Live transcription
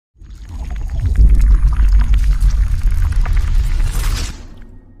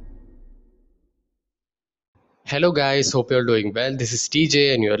Hello, guys. Hope you're doing well. This is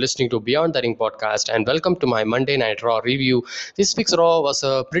TJ, and you're listening to Beyond the Ring podcast. And welcome to my Monday Night Raw review. This week's Raw was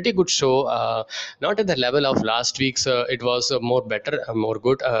a pretty good show. Not at the level of last week's. It was more better, more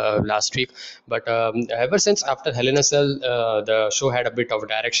good last week. But ever since after Hell in a Cell, the show had a bit of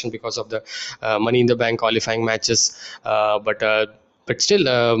direction because of the Money in the Bank qualifying matches. But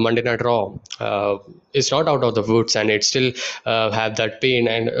still, Monday Night Raw is not out of the woods, and it still have that pain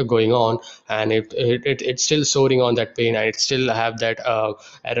and going on, and it's still soaring on that pain, and it still have that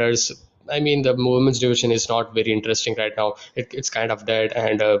errors. I mean, the women's division is not very interesting right now. It's kind of dead,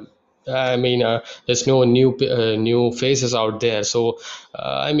 and there's no new faces out there. So,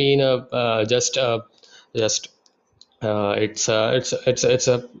 just the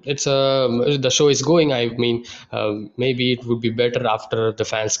show is going. I mean, maybe it would be better after the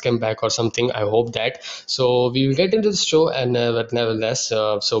fans come back or something. I hope that. So we will get into the show, and but nevertheless,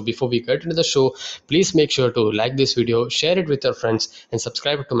 so before we get into the show, please make sure to like this video, share it with your friends, and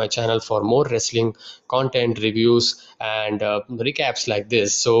subscribe to my channel for more wrestling content, reviews, and recaps like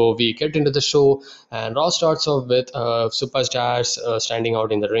this. So we get into the show, and Raw starts off with superstars standing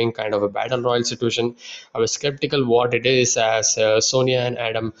out in the ring, kind of a battle royal situation. I was skeptical what it is, as Sonia and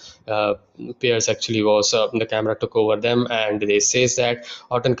Adam Pierce actually was the camera took over them, and they says that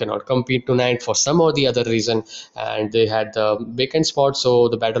Orton cannot compete tonight for some or the other reason, and they had the vacant spot, so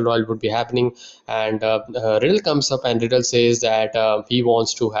the battle royal would be happening. And Riddle comes up, and Riddle says that he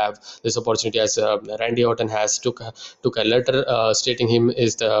wants to have this opportunity, as Randy Orton has took a letter stating him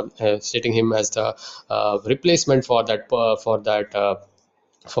as the replacement for that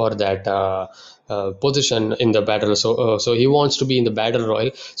position in the battle. So he wants to be in the battle royal.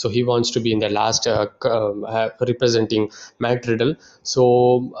 So he wants to be in the last representing Matt Riddle.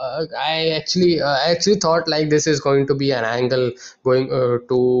 So I actually thought like this is going to be an angle going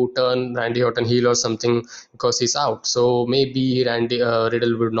to turn Randy Orton heel or something, because he's out. So maybe Randy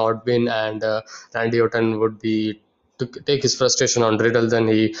Riddle would not win, and Randy Orton would be to take his frustration on Riddle, then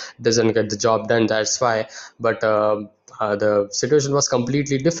he doesn't get the job done. That's why. But the situation was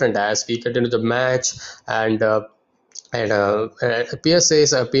completely different as we get into the match, and Pierce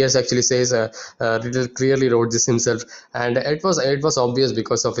actually says Riddle clearly wrote this himself, and it was obvious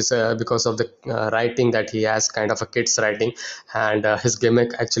because of the writing that he has, kind of a kid's writing, and his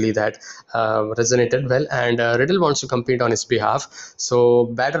gimmick actually that resonated well. And Riddle wants to compete on his behalf. So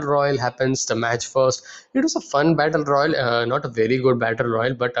battle royal happens. The match first. It was a fun battle royal, not a very good battle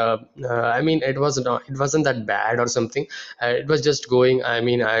royal, but I mean, it wasn't that bad or something. It was just going. I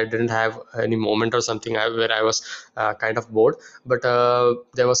mean, I didn't have any moment or something where I was kind of bored. But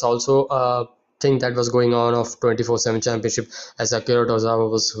there was also a thing that was going on of 24/7 championship, as Akira Tozawa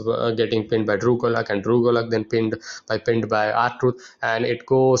was getting pinned by Drew Gulak, and Drew Gulak then pinned by R-Truth, and it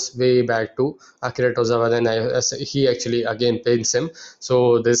goes way back to Akira Tozawa. Then he actually again pins him.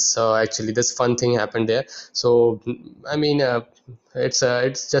 So this fun thing happened there. So I mean, it's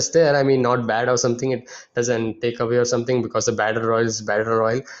just there. I mean, not bad or something. It doesn't take away or something, because the battle royal is battle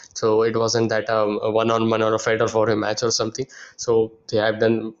royal. So it wasn't that a one-on-one or a fighter for a match or something. So they have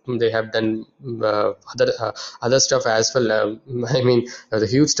done other stuff as well. I mean, the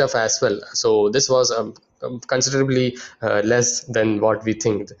huge stuff as well. So this was considerably less than what we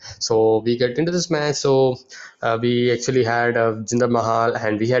think. So we get into this match. So we actually had Jinder Mahal,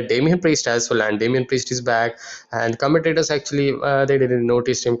 and we had Damian Priest as well, and Damian Priest is back. And commentators actually they didn't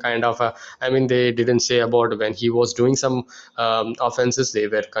notice him, kind of. I mean, they didn't say about when he was doing some offenses. They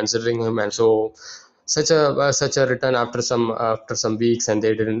were considering him, and so such a return after some weeks, and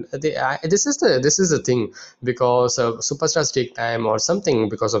they didn't. This is the thing, because superstars take time or something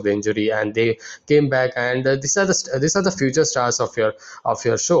because of the injury, and they came back, and these are the future stars of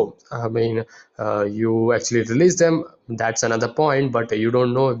your show. I mean, you actually release them. That's another point, but you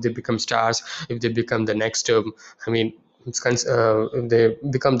don't know if they become stars, if they become the next. I mean, they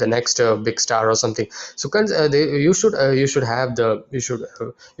become the next big star or something. So you should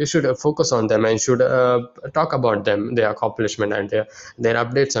focus on them, and should talk about them, their accomplishment, and their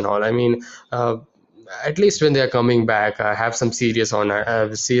updates and all. I mean, at least when they are coming back, have some serious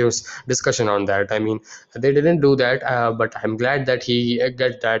discussion on that. I mean, they didn't do that, but I'm glad that he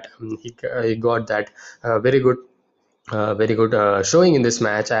got that very good showing in this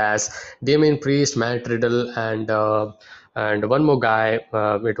match, as Damian Priest, Matt Riddle, and one more guy.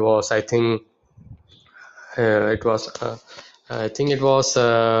 I think it was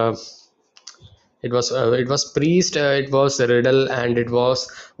Priest, it was Riddle, and it was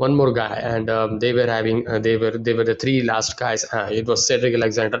one more guy, and they were the three last guys. It was Cedric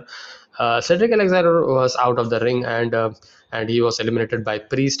Alexander. Cedric Alexander was out of the ring, and and he was eliminated by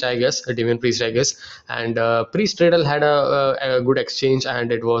Priest, I guess, Damian Priest, I guess. And Priest Riddle had a good exchange,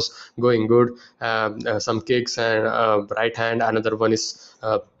 and it was going good. Some kicks and right hand.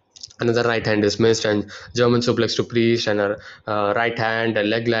 Another right hand is missed, and German suplex to Priest, and a right hand, a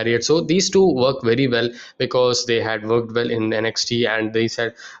leg lariat. So these two work very well because they had worked well in NXT, and they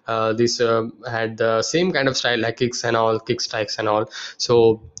said this had the same kind of style, like kicks and all, kick strikes and all.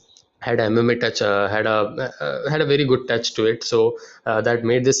 So had a MMA touch, had a very good touch to it. So that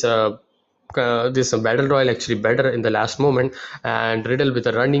made this battle royal actually better in the last moment. And Riddle with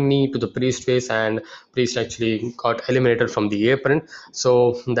a running knee to the Priest face, and Priest actually got eliminated from the apron.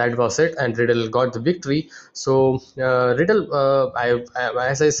 So that was it, and Riddle got the victory. So Riddle,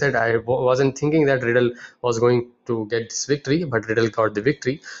 as I said, wasn't thinking that Riddle was going to get this victory, but Riddle got the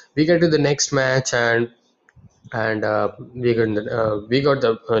victory. We get to the next match, and we got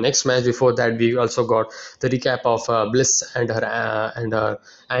the next match. Before that, we also got the recap of Bliss and her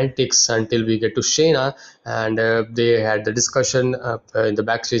antics until we get to Shayna. And they had the discussion in the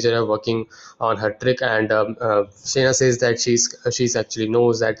backstage area, working on her trick. And Shayna says that she's actually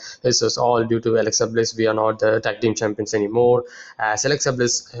knows that this was all due to Alexa Bliss. We are not the tag team champions anymore, as Alexa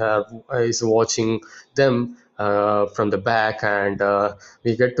Bliss is watching them from the back. And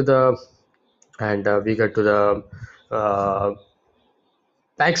we get to the we get to the uh,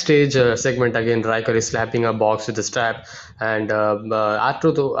 backstage segment again. Riker is slapping a box with the strap, and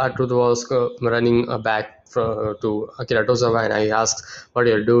R-Truth was running back to Akira Tozawa, and I asked what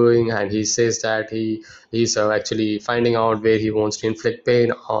you're doing, and he says that he's actually finding out where he wants to inflict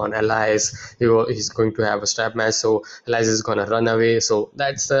pain on Elias. He's going to have a strap match, so Elias is gonna run away. So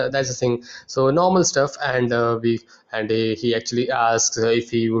that's the thing. So normal stuff. And he actually asks if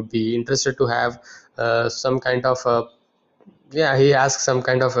he would be interested to have some kind of yeah, he asked some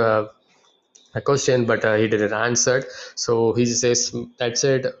kind of a question, but he didn't answer. So he says, "That's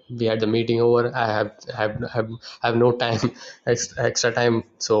it. We had the meeting over. I have no time, extra time.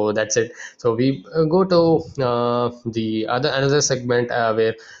 So that's it." So we go to the another segment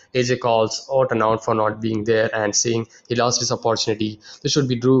where AJ calls Orton out for not being there and saying he lost his opportunity. This should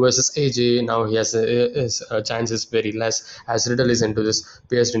be Drew versus AJ. Now he has his chances very less, as Riddle is into this,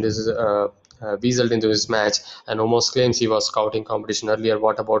 pierced into this. Weaseled into his match, and almost claims he was scouting competition earlier.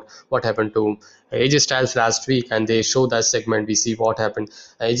 What about what happened to AJ Styles last week? And they show that segment. We see what happened.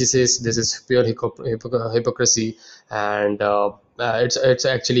 AJ says this is pure hypocrisy, and it's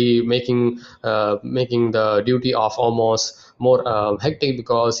actually making the duty of Omos more hectic,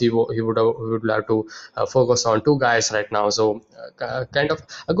 because he would have to focus on two guys right now. So kind of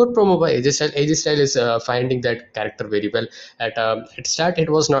a good promo by AJ Styles. AJ Styles is finding that character very well. At start,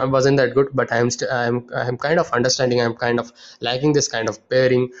 wasn't that good, but I'm kind of understanding. I'm kind of liking this kind of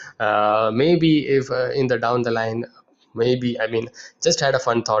pairing. Maybe if in the down the line, maybe, I mean, just had a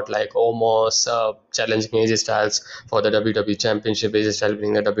fun thought, like almost challenging AJ Styles for the WWE Championship. AJ Styles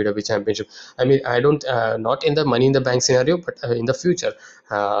winning the WWE Championship. I mean, I don't not in the Money in the Bank scenario, but in the future.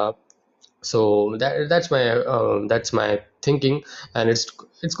 So that's my thinking, and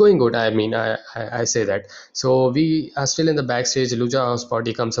it's going good. I mean, I say that. So we are still in the backstage. Lucha House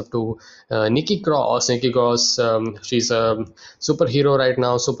Party comes up to Nikki Cross. Nikki Cross, she's a superhero right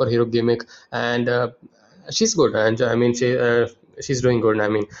now, superhero gimmick, and she's good. And I mean, she's doing good. I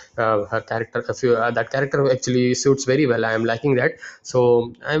mean, her character, that character actually suits very well. I am liking that.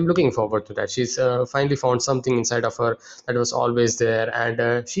 So I'm looking forward to that. She's finally found something inside of her that was always there.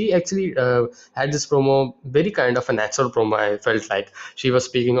 And she actually had this promo, very kind of a natural promo. I felt like she was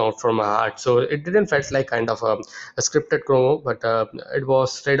speaking out from her heart, so it didn't felt like kind of a scripted promo, but it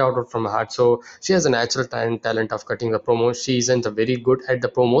was straight out from her heart. So she has a natural talent of cutting the promo. She isn't very good at the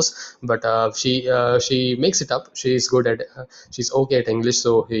promos, but she makes it up. She's good at she's okay at English,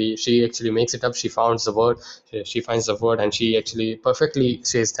 so she actually makes it up. She finds the word. She finds the word, and she actually perfectly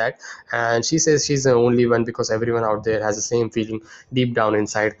says that. And she says she's the only one, because everyone out there has the same feeling deep down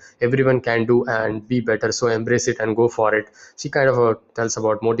inside. Everyone can do and be better, so embrace it and go for it. She kind of tells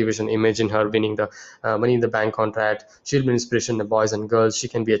about motivation. Imagine her winning the Money in the Bank contract. She'll be inspiration to boys and girls. She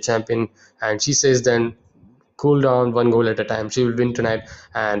can be a champion. And she says then, cool down, one goal at a time. She will win tonight.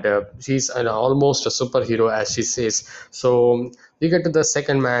 And she's almost a superhero, as she says. So we get to the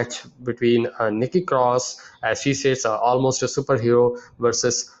second match between Nikki Cross, as she says, almost a superhero,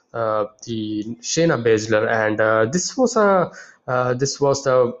 versus the Shayna Baszler. And this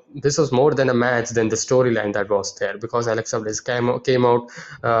was more than a match than the storyline that was there, because Alexa Bliss uh, came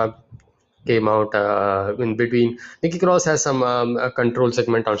out in between. Nikki Cross has some control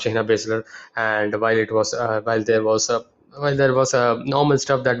segment on Shayna Baszler, and while there was while there was normal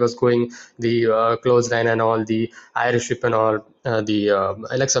stuff that was going, the clothesline and all, the Irish whip and all, the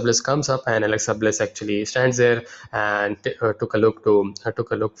Alexa Bliss comes up, and Alexa Bliss actually stands there and took a look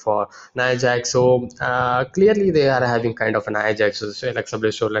for Nia Jax. So clearly they are having kind of an Nia Jax, so Alexa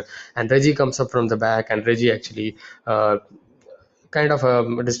Bliss shoulder, and Reggie comes up from the back, and Reggie actually kind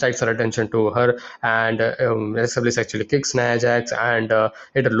of distracts her attention to her, and Alexa Bliss actually kicks Nia Jax and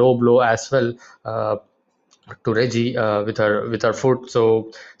hit a low blow as well. To Reggie with her foot.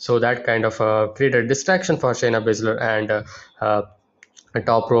 So that kind of created distraction for Shayna Baszler, and a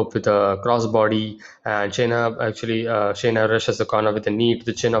top rope with a crossbody, and Shayna rushes the corner with a knee to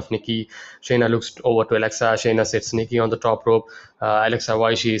the chin of Nikki. Shayna looks over to Alexa. Shayna sets Nikki on the top rope. Alexa,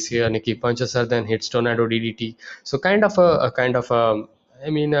 why she is here? Nikki punches her, then hits tornado DDT. So kind of a I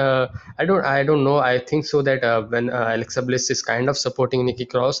mean, I don't know. I think so that when Alexa Bliss is kind of supporting Nikki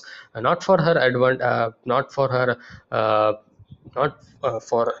Cross, not for her, not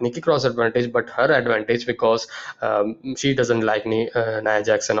for Nikki Cross advantage, but her advantage, because she doesn't like Nia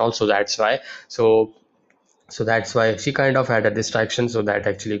Jackson. Also, that's why. So that's why she kind of had a distraction. So that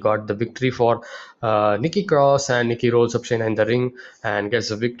actually got the victory for Nikki Cross, and Nikki rolls up Shayna in the ring and gets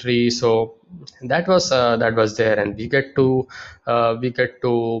the victory. So that was there, and we get to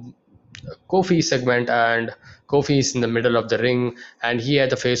Kofi segment, and Kofi is in the middle of the ring, and he had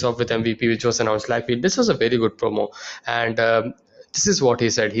the face off with MVP, which was announced last week. This was a very good promo, and this is what he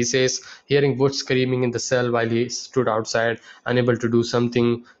said. He says, hearing Woods screaming in the cell while he stood outside, unable to do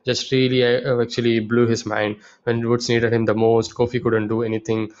something, just really actually blew his mind. When Woods needed him the most, Kofi couldn't do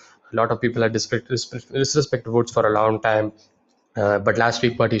anything. A lot of people had disrespect Woods for a long time, but last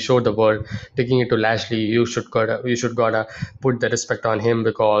week, what he showed the world, taking it to Lashley, you should gotta put the respect on him,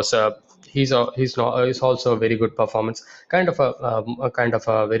 because he's also a very good performance, kind of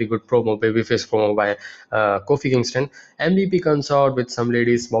a very good babyface promo by Kofi Kingston. MVP comes out with some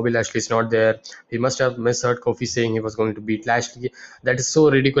ladies. Bobby Lashley is not there. He must have misheard Kofi saying he was going to beat Lashley. That is so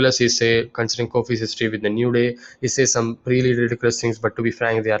ridiculous. He say, considering Kofi's history with the New Day, he says some really ridiculous things. But to be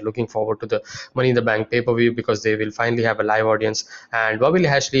frank, they are looking forward to the Money in the Bank pay-per-view, because they will finally have a live audience. And Bobby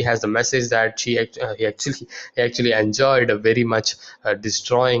Lashley has the message that he actually enjoyed very much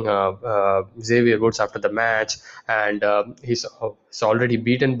destroying Xavier Woods after the match, and he's already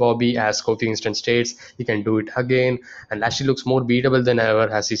beaten Bobby, as Kofi Kingston states. He can do it again, and Lashley looks more beatable than ever,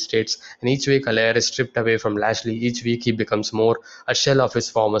 as he states. And each week a layer is stripped away from Lashley. Each week he becomes more a shell of his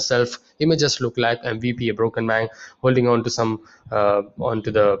former self. He may just look like MVP, a broken man holding on to some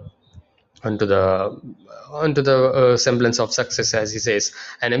onto the onto the onto the semblance of success, as he says.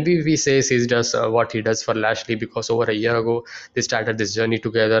 And MVP says he does what he does for Lashley, because over a year ago they started this journey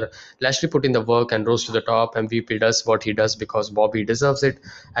together. Lashley put in the work and rose to the top. MVP does what he does because Bobby deserves it,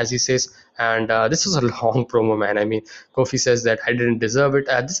 as he says. And this was a long promo, man. I mean, Kofi says that I didn't deserve it.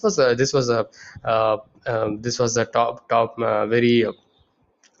 This was a very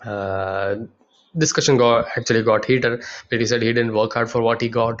uh, discussion got heated, but he said he didn't work hard for what he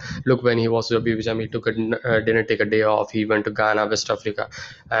got. Look, when he was with BBJM, he didn't take a day off. He went to Ghana, West Africa,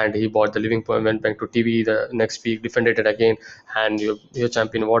 and he bought the living point, went back to TV the next week, defended it again. And your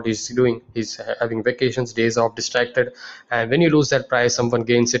champion, what is he doing? He's having vacations, days off, distracted. And when you lose that prize, someone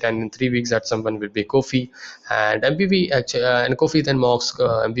gains it, and in 3 weeks that someone will be Kofi. And MVP actually, and Kofi then mocks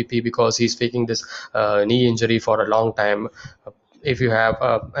MVP because he's faking this knee injury for a long time. If you have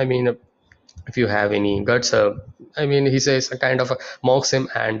if you have any guts, he says, kind of mocks him,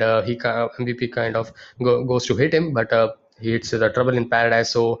 and MVP kind of goes to hit him, but he hits the Trouble in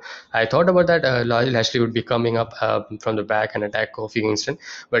Paradise. So I thought about that Lashley would be coming up from the back and attack Kofi Kingston,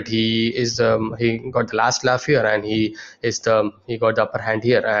 but he got the last laugh here, and he got the upper hand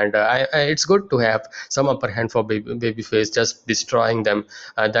here. And it's good to have some upper hand for babyface, just destroying them.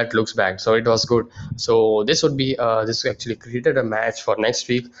 That looks bad, so it was good. So this actually created a match for next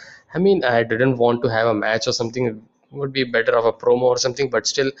week. I mean, I didn't want to have a match or something. It would be better of a promo or something, but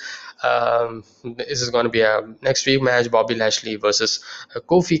still, this is going to be a next week match: Bobby Lashley versus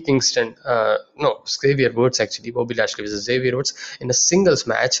Kofi Kingston. No, Xavier Woods actually. Bobby Lashley versus Xavier Woods in a singles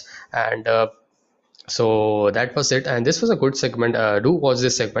match, and so that was it. And this was a good segment. Do watch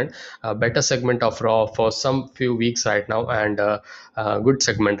this segment, a better segment of Raw for some few weeks right now, and good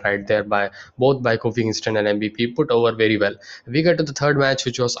segment right there by both by Kofi Kingston and MVP, put over very well. We get to the third match,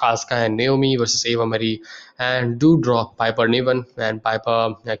 which was Asuka and Naomi versus Eva Marie, and do drop Piper Niven. And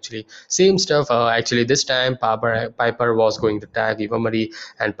Piper actually same stuff. Actually, this time Piper was going to tag Eva Marie,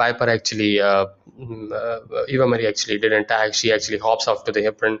 and Piper actually Eva Marie actually didn't tag. She actually hops off to the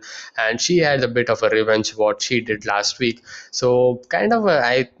apron, and she had a bit of a revenge what she did last week. So kind of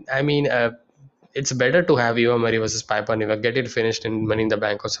it's better to have Eva Marie versus Piper Niven, get it finished in Money in the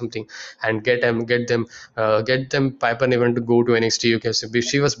Bank or something, and get them Piper Niven to go to NXT UK. So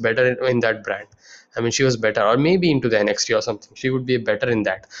she was better in that brand. I mean, she was better, or maybe into the NXT or something. She would be better in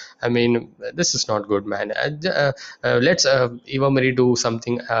that. I mean, this is not good, man. Let's Eva Marie do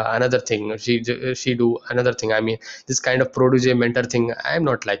something, another thing. She do another thing. I mean, this kind of protege mentor thing, I'm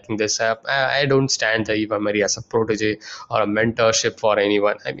not liking this. I don't stand the Eva Marie as a protege or a mentorship for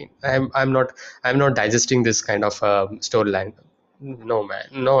anyone. I mean, I'm not digesting this kind of storyline. No, man,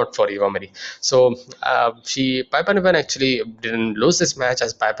 not for Eva Marie. So she Piper Niven actually didn't lose this match,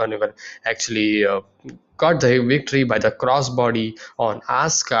 as Piper Niven actually got the victory by the crossbody on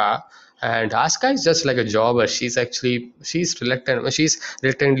Asuka. And Asuka is just like a jobber. She's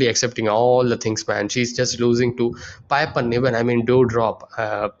reluctantly accepting all the things, man. She's just losing to Piper Niven. I mean, Doudrop.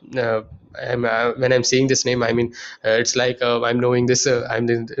 When I'm saying this name, I mean, it's like I'm knowing this.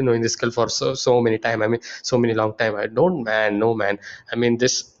 Knowing this girl for so many time. I mean, so many long time. I don't, man. No, man. I mean,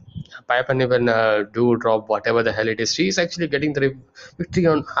 this Piper Niven do drop whatever the hell it is. She's actually getting the victory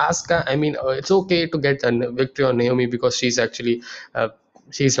on Asuka. I mean, it's okay to get a victory on Naomi because she's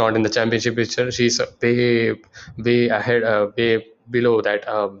not in the championship picture. She's way ahead, way below that,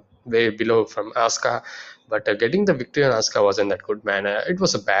 way below from Asuka. But getting the victory on Asuka wasn't that good, man. It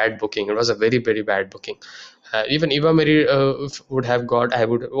was a bad booking. It was a very, very bad booking. Even Eva Marie would have got, I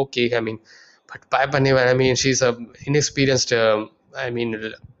would, okay, I mean, but Piper Niven, I mean, she's a inexperienced, I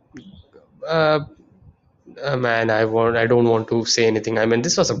mean, uh, man, I don't want to say anything. I mean,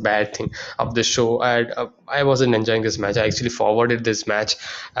 this was a bad thing of the show. I wasn't enjoying this match. I actually forwarded this match.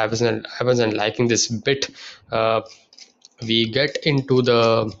 I wasn't liking this bit. Uh, we get into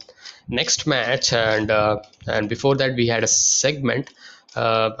the next match, and before that we had a segment.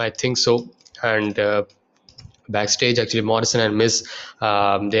 I think so, and. Backstage, actually, Morrison and Miz,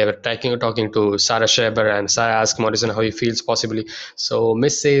 they were talking to Sarah Schreiber, and Sarah asked Morrison how he feels possibly. So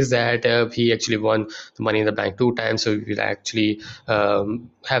Miz says that he actually won the Money in the Bank 2 times, so he will actually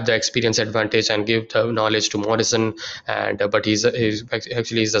have the experience advantage and give the knowledge to Morrison. And but he's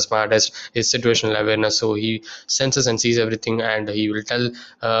the smartest. His situational awareness, so he senses and sees everything, and he will tell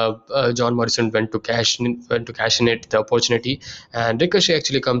John Morrison when to cash in it the opportunity. And Ricochet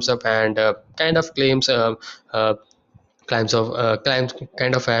actually comes up and kind of claims. Uh, climbs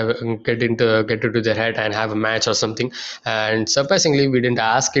kind of have, get into their head and have a match or something. And surprisingly, we didn't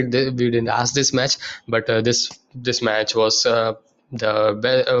ask this match, but this match was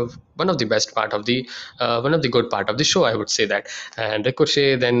one of the best part of the one of the good part of the show, I would say that. And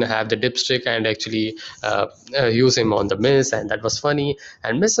Ricochet then have the dipstick and actually use him on the Miz, and that was funny.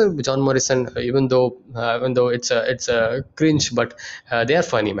 And Miz and John Morrison, even though it's a cringe, but they are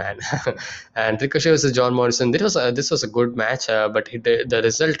funny, man. And Ricochet versus John Morrison, this was a good match, but the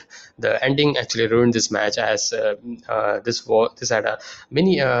result, the ending actually ruined this match, as this had a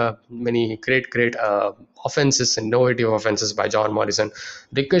many great offenses, innovative offenses by John Morrison.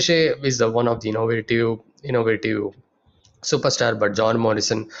 Ricochet is the one of the innovative superstar, but John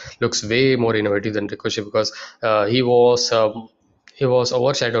Morrison looks way more innovative than Ricochet, because he was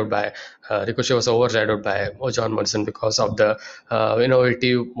overshadowed by Ricochet was overshadowed by John Morrison because of the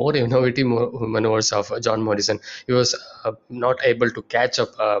more innovative maneuvers of John Morrison. He was not able to catch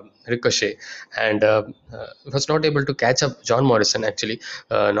up Ricochet, and was not able to catch up John Morrison, actually,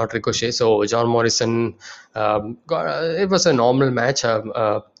 not Ricochet. So John Morrison it was a normal match.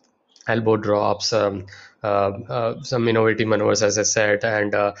 Elbow drops, some innovative maneuvers, as I said,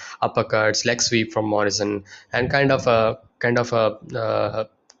 and uppercuts, leg sweep from Morrison, and kind of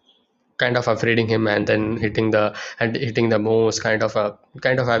afraiding him, and then hitting the moves, kind of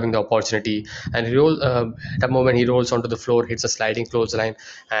having the opportunity. And at a moment he rolls onto the floor, hits a sliding clothesline,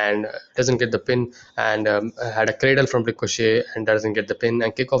 and doesn't get the pin, and had a cradle from Ricochet and doesn't get the pin,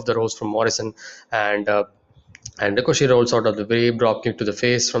 and kick off the ropes from Morrison. And Ricochet rolls out of the way, drop kick to the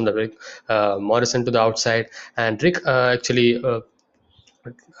face from the Morrison to the outside, and Rick actually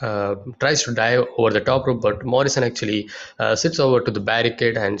tries to dive over the top rope, but Morrison actually sits over to the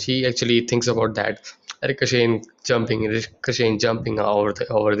barricade, and she actually thinks about that. Ricochet jumping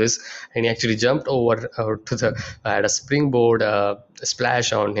over this, and he actually jumped over to the had a springboard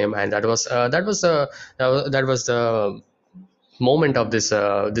splash on him, and that was the moment of this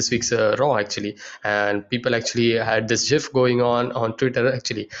week's Raw, actually. And people actually had this GIF going on Twitter,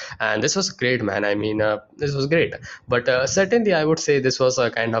 actually, and this was great, man. I mean, this was great, but certainly I would say this was a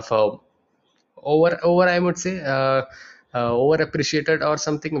kind of over, I would say. Over appreciated or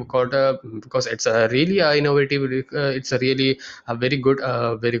something, because it's a really innovative, it's a really a very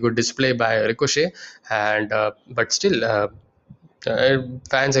good display by Ricochet. And but still,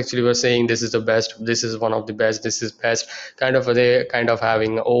 fans actually were saying this is the best, this is one of the best, this is best, kind of they kind of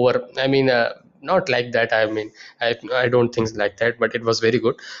having over, I mean, not like that, I mean, I don't think like that, but it was very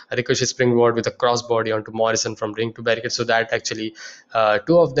good. Ricochet springboard with a crossbody onto Morrison from ring to barricade, so that actually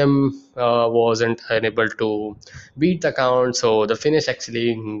two of them wasn't unable to beat the count. So the finish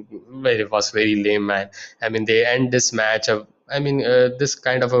actually was very lame, man. I mean, they end this match I mean, this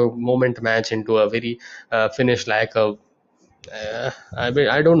kind of a moment match into a very finish like a I mean,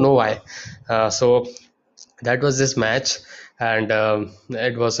 I don't know why. So that was this match, and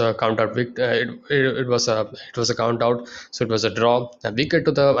it was a count out. It was a count out, so it was a draw. We get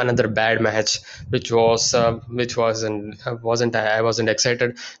to the another bad match, which wasn't I wasn't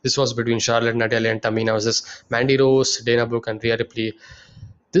excited. This was between Charlotte, Natalia, and Tamina versus Mandy Rose, Dana Brooke, and Rhea Ripley.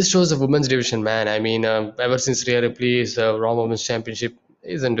 This shows the women's division, man. I mean, ever since Rhea Ripley's Raw Women's Championship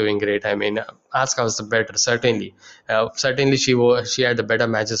isn't doing great. I mean, Asuka was the better, certainly. Certainly, she had the better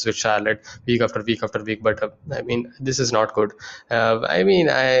matches with Charlotte week after week after week. But I mean, this is not good. I mean,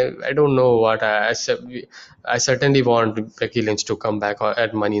 I don't know what I certainly want Becky Lynch to come back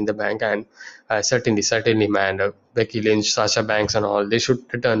at Money in the Bank, and certainly, man, Becky Lynch, Sasha Banks, and all they should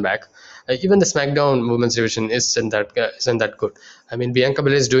return back. Even the SmackDown Women's Division isn't that good. I mean, Bianca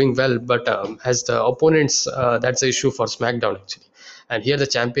Belair is doing well, but as the opponents, that's the issue for SmackDown actually. And here the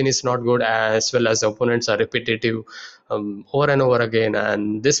champion is not good, as well as the opponents are repetitive over and over again.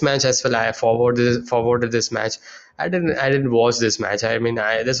 And this match as well, I forwarded this match. I didn't watch this match. I mean,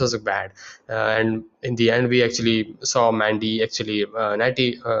 this was bad. And in the end, we actually saw Mandy actually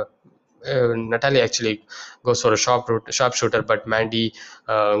Natalia actually goes for a sharpshooter, but Mandy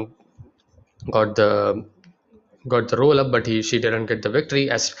got the got the roll up, but she didn't get the victory,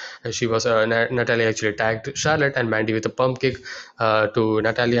 as she was Natalia actually tagged Charlotte, and Mandy with a pump kick to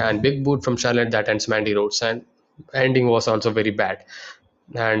Natalia and big boot from Charlotte that ends Mandy Rhodes, and ending was also very bad.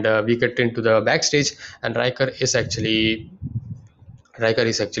 And we get into the backstage, and Riker is actually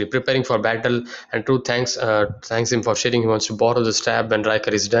preparing for battle, and Truth thanks him for sharing. He wants to borrow the stab when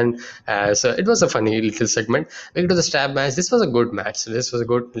Riker is done. So it was a funny little segment. We get to the stab match. This was a good match. This was a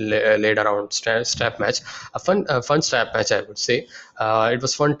good laid around stab match. A fun stab match, I would say. It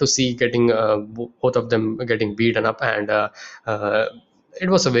was fun to see getting both of them getting beaten up, and it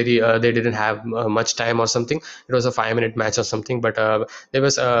was a very they didn't have much time or something. It was a 5 minute match or something, but there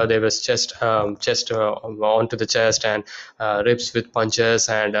was chest onto the chest, and ribs with punches,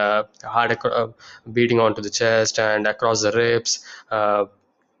 and beating onto the chest and across the ribs,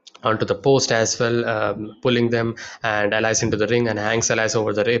 onto the post as well, pulling them and Elias into the ring, and hangs Elias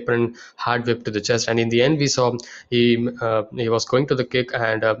over the apron, hard whip to the chest. And in the end, we saw he was going to the kick,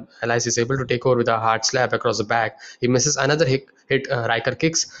 and Elias is able to take over with a hard slap across the back. He misses another hit. Riker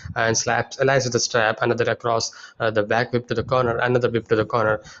kicks and slaps Elias with a strap, another across the back whip to the corner, another whip to the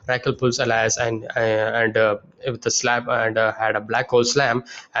corner. Riker pulls Elias and with the slap, and had a black hole slam,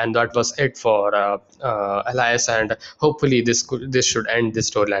 and that was it for Elias. And hopefully this should end this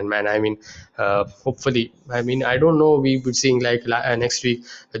storyline, man. I mean, hopefully, I mean, I don't know, we would seeing like next week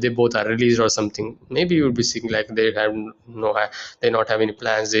they both are released or something. Maybe you would be seeing like they not have any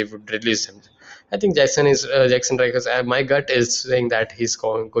plans, they would release them. I think Jackson Rikers. My gut is saying that he's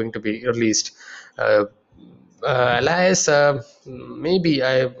going to be released. Uh, Elias, maybe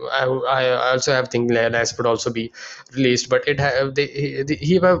I also have thinking Elias would also be released, but he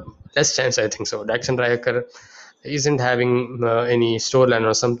have less chance, I think so. Jackson Riker isn't having any storyline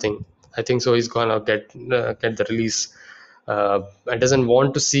or something. I think so. He's gonna get the release. I doesn't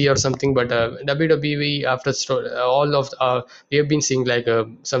want to see or something, but WWE after all of we have been seeing like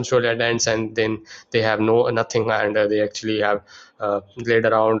some storyline ends, and then they have nothing, and they actually have laid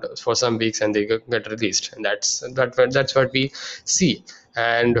around for some weeks, and they get released, and that's what we see.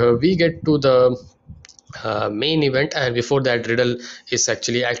 And we get to the main event, and before that, Riddle is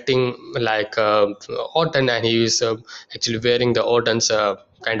actually acting like Orton, and he is actually wearing the Orton's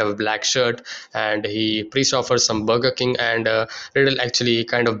kind of black shirt, and he priest offers some Burger King, and Riddle actually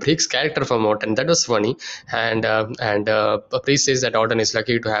kind of breaks character from Orton. That was funny. And priest says that Orton is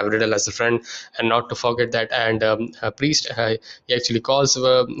lucky to have Riddle as a friend, and not to forget that. And priest he actually calls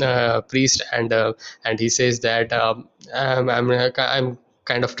priest, and he says that I'm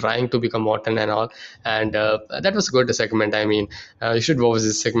kind of trying to become Morton and all. And that was a good segment. I mean, you should watch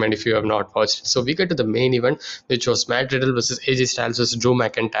this segment if you have not watched. So we get to the main event, which was Matt Riddle versus AJ Styles versus Drew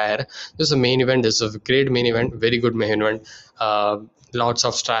McIntyre. This is a main event. This is a great main event, very good main event. lots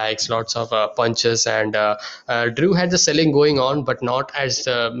of strikes, lots of punches, and Drew had the selling going on, but not as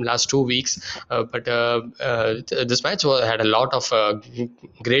the last 2 weeks. This match had a lot of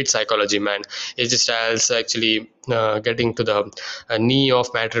great psychology, man. AJ Styles actually getting to the knee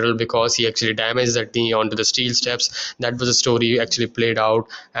of Matt Riddle because he actually damaged that knee onto the steel steps. That was a story actually played out,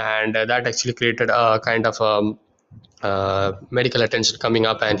 and that actually created a kind of medical attention coming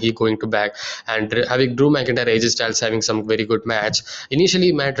up, and he going to back, and having Drew McIntyre, AJ Styles having some very good match.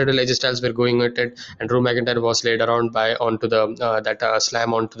 Initially Matt Riddle, AJ Styles were going at it, and Drew McIntyre was laid around by onto the that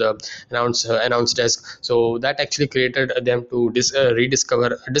slam onto the announce desk. So that actually created them to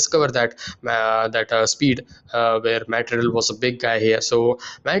rediscover discover that speed, where Matt Riddle was a big guy here. So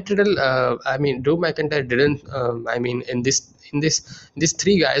Matt Riddle, I mean Drew McIntyre didn't, I mean in these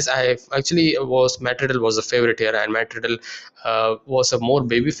three guys, I actually was Matt Riddle was a favorite here, and Matt Riddle was a more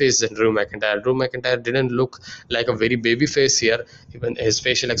baby face than Drew McIntyre. Drew McIntyre didn't look like a very baby face here. Even his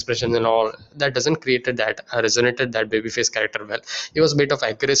facial expressions and all that doesn't created that resonated that baby face character well. He was a bit of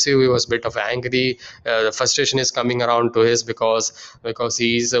aggressive. He was a bit of angry. The frustration is coming around to his because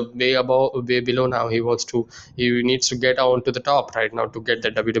he's way above, way below now. He needs to get on to the top right now to get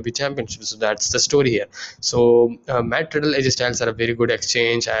the WWE Championship. So that's the story here. So Matt Riddle, AJ Styles had a very good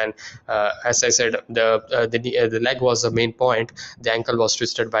exchange, and as I said, the leg was the main point. The ankle was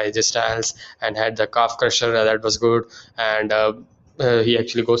twisted by AJ Styles and had the calf crusher, that was good, and he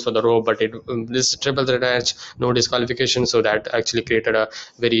actually goes for the rope, but this triple threat match, no disqualification, so that actually created a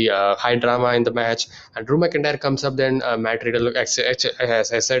very high drama in the match. And Drew McIntyre comes up, then Matt Riddle, as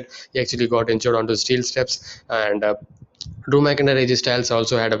I said, he actually got injured onto steel steps, and Drew McIntyre, AJ Styles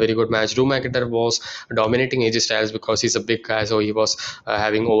also had a very good match. Drew McIntyre was dominating AJ Styles because he's a big guy, so he was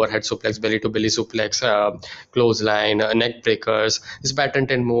having overhead suplex, belly to belly suplex, clothesline, neck breakers, his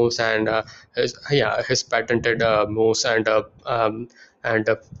patented moves, and his patented moves, and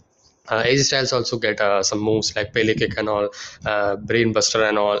AJ Styles also get some moves like Pele kick and all, brain buster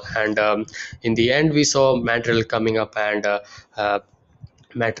and all, and in the end we saw Matt Riddle coming up, and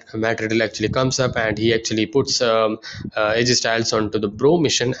Matt Riddle actually comes up, and he actually puts AJ Styles onto the bro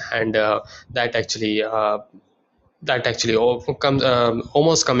mission, and that actually comes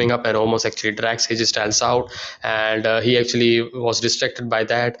almost coming up and almost actually drags AJ Styles out, and he actually was distracted by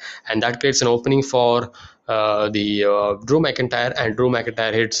that, and that creates an opening for the Drew McIntyre, and Drew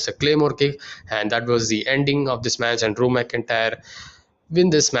McIntyre hits a Claymore kick, and that was the ending of this match, and Drew McIntyre win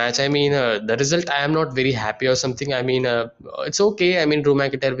this match. I mean, the result, I am not very happy or something. I mean, it's okay. I mean, Drew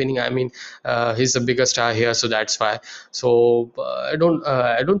McIntyre winning. I mean, he's the biggest star here, so that's why. So I don't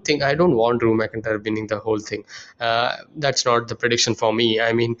want Drew McIntyre winning the whole thing. That's not the prediction for me.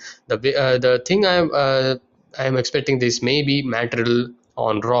 I mean, the thing I'm expecting this maybe Matt Riddle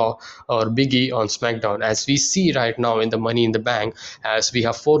on Raw or Biggie on SmackDown, as we see right now in the Money in the Bank, as we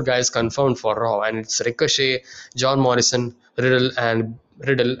have four guys confirmed for Raw, and it's Ricochet, John Morrison, Riddle and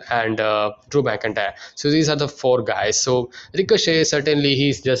Drew McIntyre. So these are the four guys. So Ricochet, certainly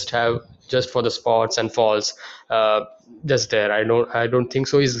he's just for the spots and falls, just there. I don't think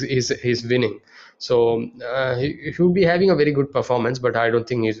so. He's winning. So he would be having a very good performance, but I don't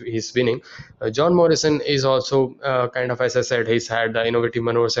think he's winning. John Morrison is also kind of, as I said, he's had the innovative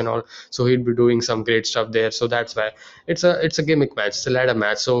maneuvers and all, so he'd be doing some great stuff there. So that's why it's a gimmick match, it's a ladder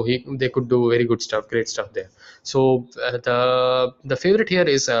match. So they could do very good stuff, great stuff there. So the favorite here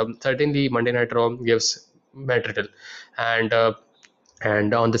is certainly Monday Night Raw gives Matt Riddle,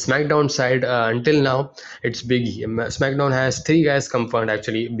 and on the SmackDown side, until now, it's Big E. SmackDown has three guys confirmed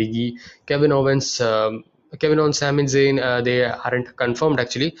actually: Big E, Kevin Owens. Kevin Owens, Sami Zayn, they aren't confirmed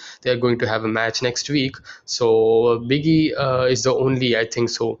actually. They are going to have a match next week. So Big E is the only, I think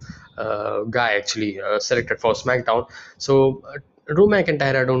so, guy actually selected for SmackDown. So Drew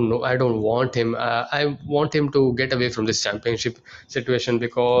McIntyre, I don't know. I don't want him. I want him to get away from this championship situation,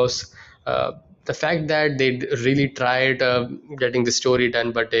 because the fact that they really tried getting the story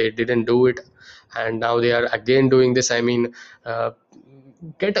done, but they didn't do it, and now they are again doing this. I mean,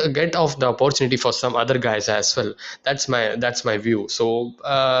 get off the opportunity for some other guys as well. That's my view. So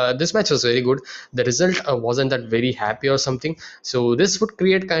this match was very good. The result wasn't that very happy or something. So this would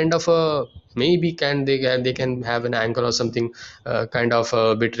create kind of a, maybe they can have an angle or something, kind of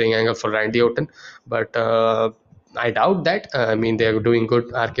a betraying angle for Randy Orton, but I doubt that. I mean, they are doing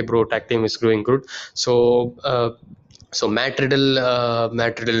good. RK Bro tag team is doing good. So So Matt Riddle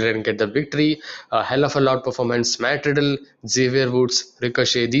didn't get the victory. A hell of a lot performance. Matt Riddle, Xavier Woods,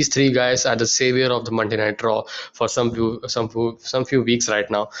 Ricochet. These three guys are the savior of the Monday Night Raw for some few weeks right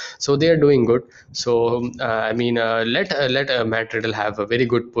now. So they are doing good. So I mean, let Matt Riddle have a very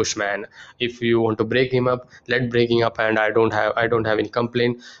good push, man. If you want to break him up, let break him up, and I don't have any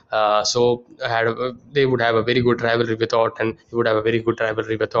complaint. They would have a very good rivalry with Orton. He would have a very good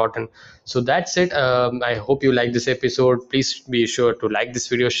rivalry with Orton. So that's it. I hope you like this episode. Please be sure to like this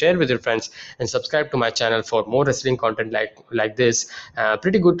video, share with your friends, and subscribe to my channel for more wrestling content like this.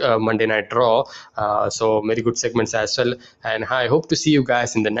 Pretty good Monday Night Raw. So very good segments as well. And I hope to see you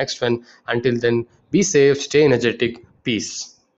guys in the next one. Until then, be safe, stay energetic, peace.